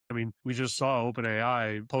I mean, we just saw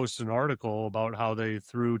OpenAI post an article about how they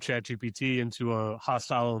threw ChatGPT into a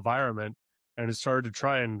hostile environment and it started to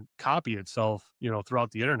try and copy itself,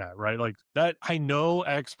 throughout the internet, right? Like that, I know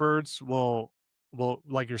experts will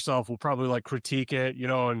like yourself will probably like critique it,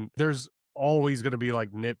 and there's always going to be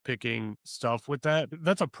like nitpicking stuff with that.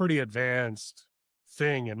 That's a pretty advanced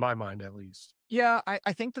thing in my mind, at least. Yeah,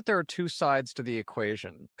 I think that there are two sides to the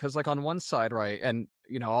equation. Because, like, on one side, right, and,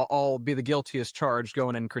 I'll be the guiltiest charged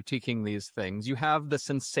going and critiquing these things. You have the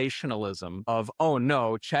sensationalism of, oh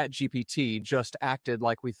no, ChatGPT just acted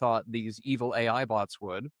like we thought these evil AI bots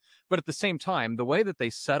would. But at the same time, the way that they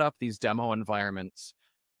set up these demo environments,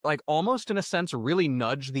 like, almost in a sense, really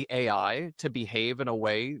nudge the AI to behave in a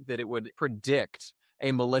way that it would predict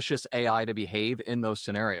a malicious AI to behave in those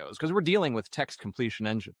scenarios, because we're dealing with text completion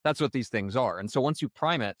engine. That's what these things are. And so once you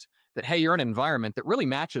prime it that, hey, you're in an environment that really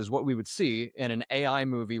matches what we would see in an AI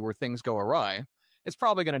movie where things go awry, it's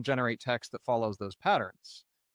probably going to generate text that follows those patterns.